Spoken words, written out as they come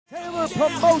other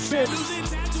promotions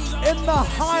in the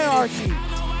hierarchy.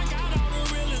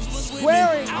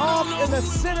 Squaring off in the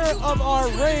center of our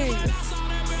ring.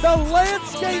 The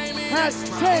landscape has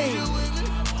changed.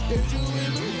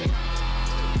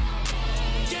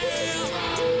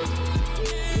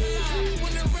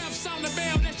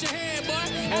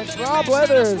 As Rob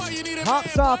Weathers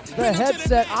hops off the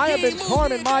headset, I have been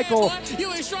Carmen Michael.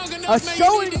 A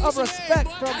showing of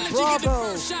respect from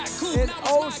Bravo and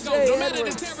O'Shea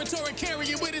Edwards.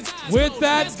 With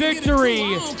that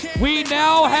victory, we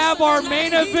now have our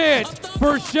main event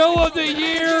for Show of the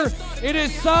Year. It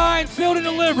is signed, sealed, and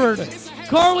delivered.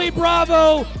 Carly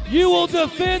Bravo, you will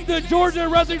defend the Georgia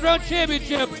Wrestling Ground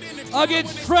Championship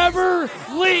against Trevor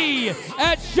Lee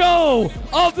at Show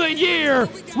of the Year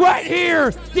right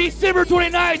here, December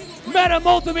 29th, Meta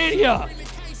Multimedia.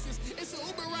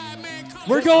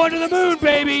 We're going to the moon,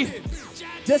 baby.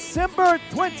 December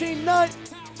 29th,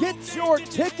 get your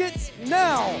tickets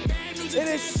now. It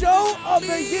is Show of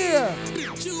the Year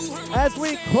as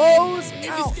we close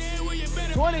out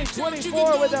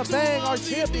 2024 with a bang. Our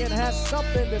champion has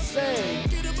something to say.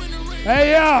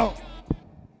 Hey, yo.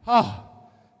 Oh.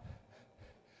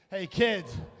 Hey,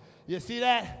 kids, you see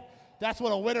that? That's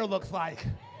what a winner looks like.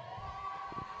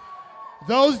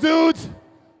 Those dudes,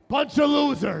 bunch of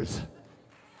losers.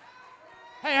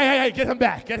 Hey, get him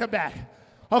back, get him back.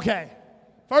 Okay,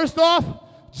 first off,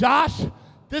 Josh,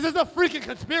 this is a freaking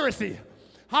conspiracy.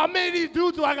 How many of these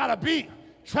dudes do I gotta beat?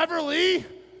 Trevor Lee?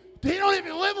 He don't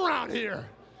even live around here.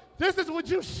 This is, would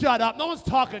you shut up? No one's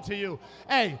talking to you.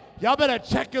 Hey, y'all better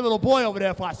check your little boy over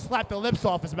there before I slap the lips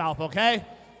off his mouth, okay?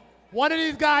 One of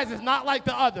these guys is not like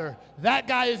the other. That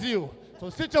guy is you. So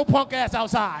sit your punk ass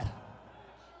outside.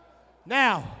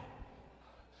 Now,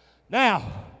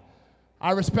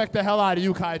 I respect the hell out of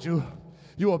you, Kaiju.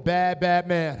 You a bad, bad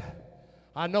man.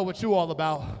 I know what you all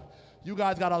about. You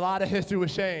guys got a lot of history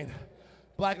with Shane.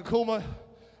 Black Akuma,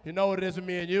 you know what it is with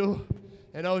me and you.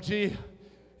 And OG,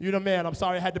 you the man. I'm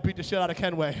sorry I had to beat the shit out of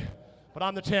Kenway, but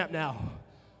I'm the champ now.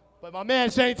 But my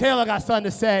man Shane Taylor got something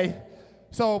to say.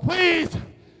 So please,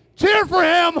 cheer for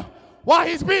him while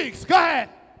he speaks. Go ahead.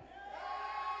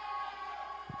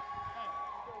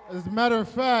 As a matter of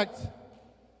fact,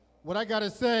 what I gotta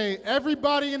say,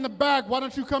 everybody in the back, why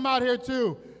don't you come out here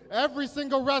too? Every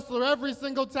single wrestler, every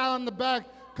single talent in the back,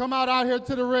 come out here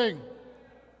to the ring.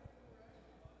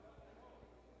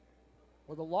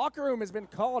 Well, the locker room has been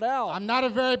called out. I'm not a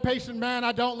very patient man.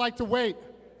 I don't like to wait.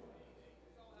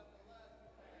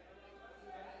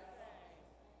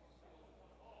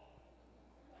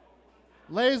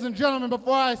 Ladies and gentlemen,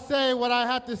 before I say what I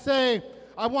have to say,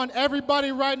 I want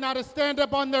everybody right now to stand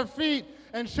up on their feet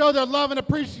and show their love and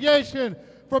appreciation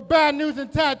for Bad News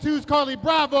and Tattoos, Carly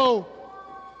Bravo,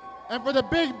 and for the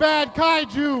big bad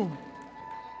Kaiju,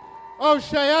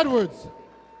 O'Shea Edwards.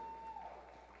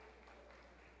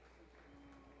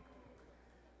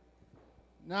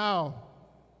 Now,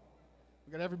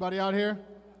 we got everybody out here.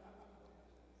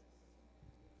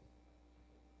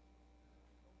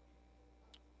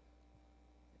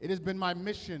 It has been my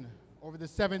mission over the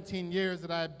 17 years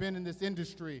that I have been in this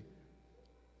industry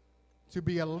to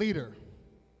be a leader,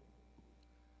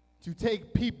 to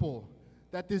take people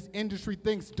that this industry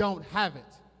thinks don't have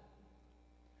it,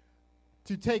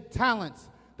 to take talents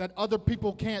that other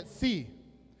people can't see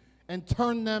and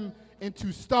turn them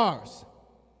into stars,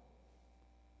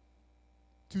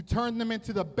 to turn them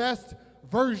into the best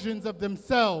versions of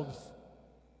themselves.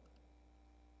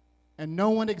 And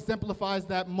no one exemplifies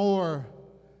that more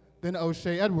than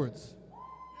O'Shea Edwards.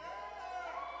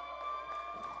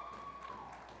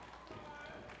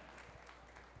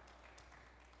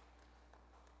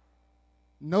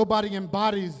 Nobody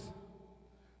embodies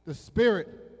the spirit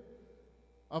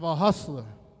of a hustler,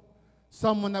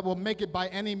 someone that will make it by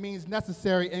any means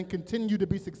necessary and continue to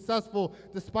be successful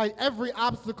despite every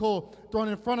obstacle thrown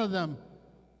in front of them,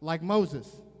 like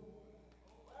Moses.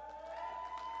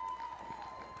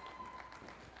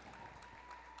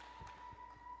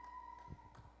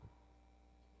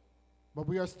 But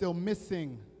we are still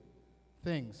missing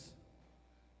things.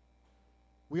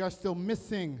 We are still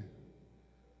missing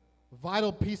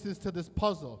vital pieces to this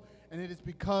puzzle, and it is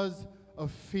because of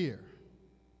fear.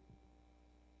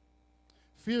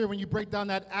 Fear, when you break down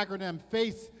that acronym,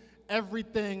 face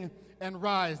everything and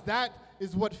rise. That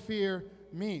is what fear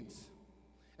means.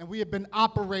 And we have been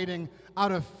operating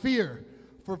out of fear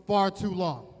for far too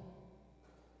long.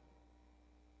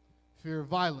 Fear of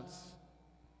violence.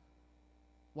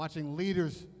 Watching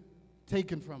leaders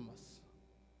taken from us.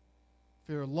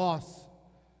 Fear of loss.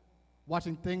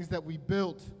 Watching things that we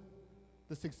built,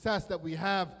 the success that we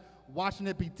have, watching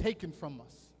it be taken from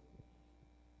us.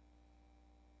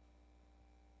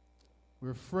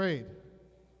 We're afraid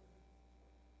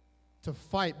to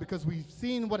fight because we've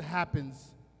seen what happens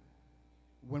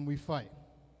when we fight.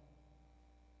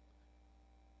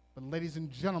 But ladies and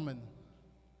gentlemen,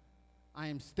 I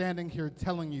am standing here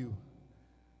telling you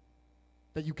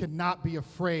that you cannot be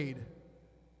afraid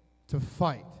to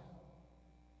fight.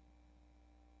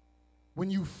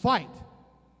 When you fight,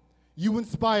 you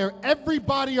inspire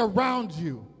everybody around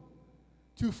you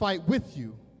to fight with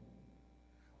you.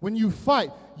 When you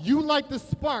fight, you light the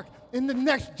spark in the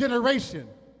next generation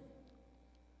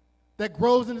that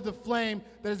grows into the flame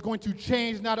that is going to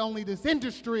change not only this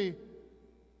industry,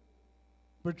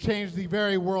 but change the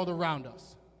very world around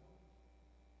us.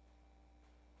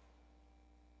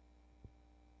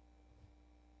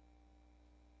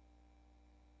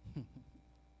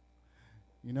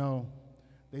 You know,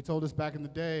 they told us back in the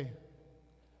day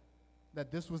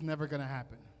that this was never going to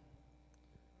happen.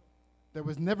 There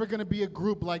was never going to be a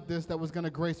group like this that was going to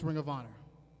grace Ring of Honor.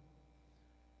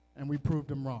 And we proved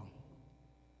them wrong.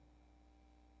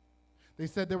 They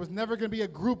said there was never going to be a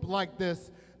group like this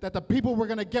that the people were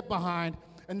going to get behind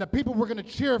and the people were going to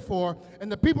cheer for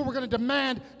and the people were going to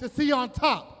demand to see on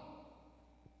top.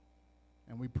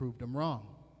 And we proved them wrong.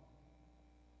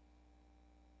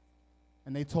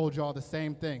 And they told y'all the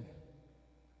same thing.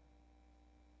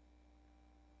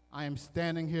 I am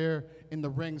standing here in the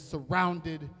ring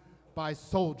surrounded by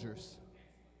soldiers.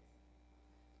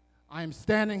 I am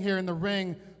standing here in the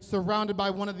ring surrounded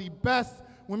by one of the best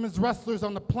women's wrestlers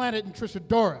on the planet in Trish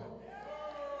Adora.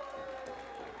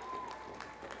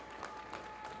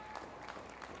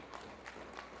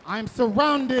 I am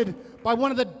surrounded by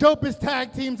one of the dopest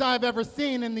tag teams I've ever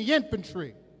seen in the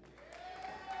infantry.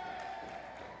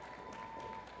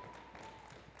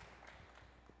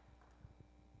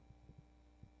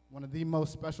 One of the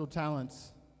most special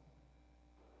talents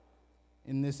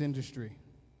in this industry.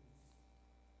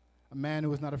 A man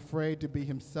who is not afraid to be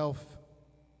himself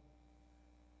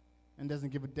and doesn't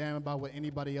give a damn about what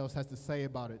anybody else has to say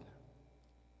about it.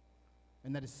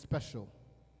 And that is special.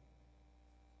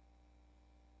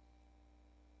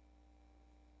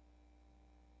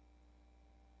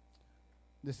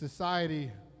 The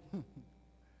society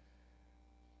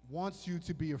wants you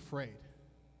to be afraid.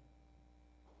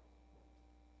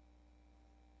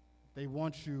 They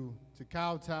want you to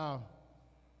kowtow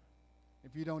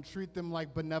if you don't treat them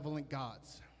like benevolent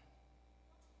gods.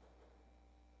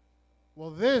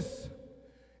 Well, this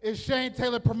is Shane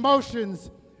Taylor Promotions,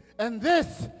 and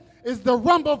this is the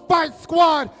Rumble Fight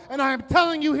Squad, and I am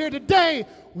telling you here today,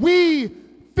 we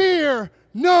fear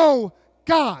no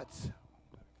gods.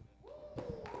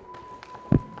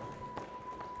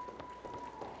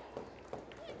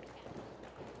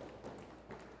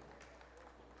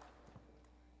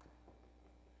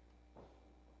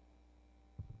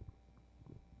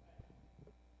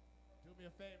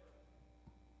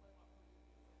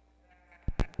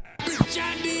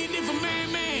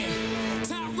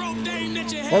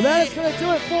 Well, that is going to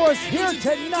do it for us here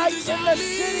tonight in the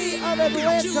city of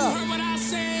Atlanta.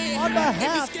 On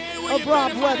behalf of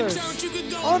Rob Weathers,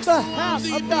 on behalf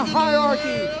of the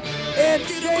Hierarchy and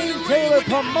Shane Taylor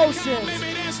Promotions,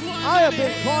 I have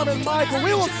been Carmen Michael.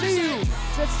 We will see you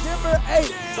December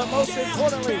 8th, but most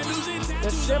importantly,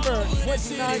 December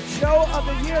 29th show of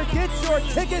the year. Get your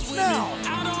tickets now.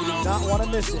 Not want to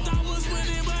miss it.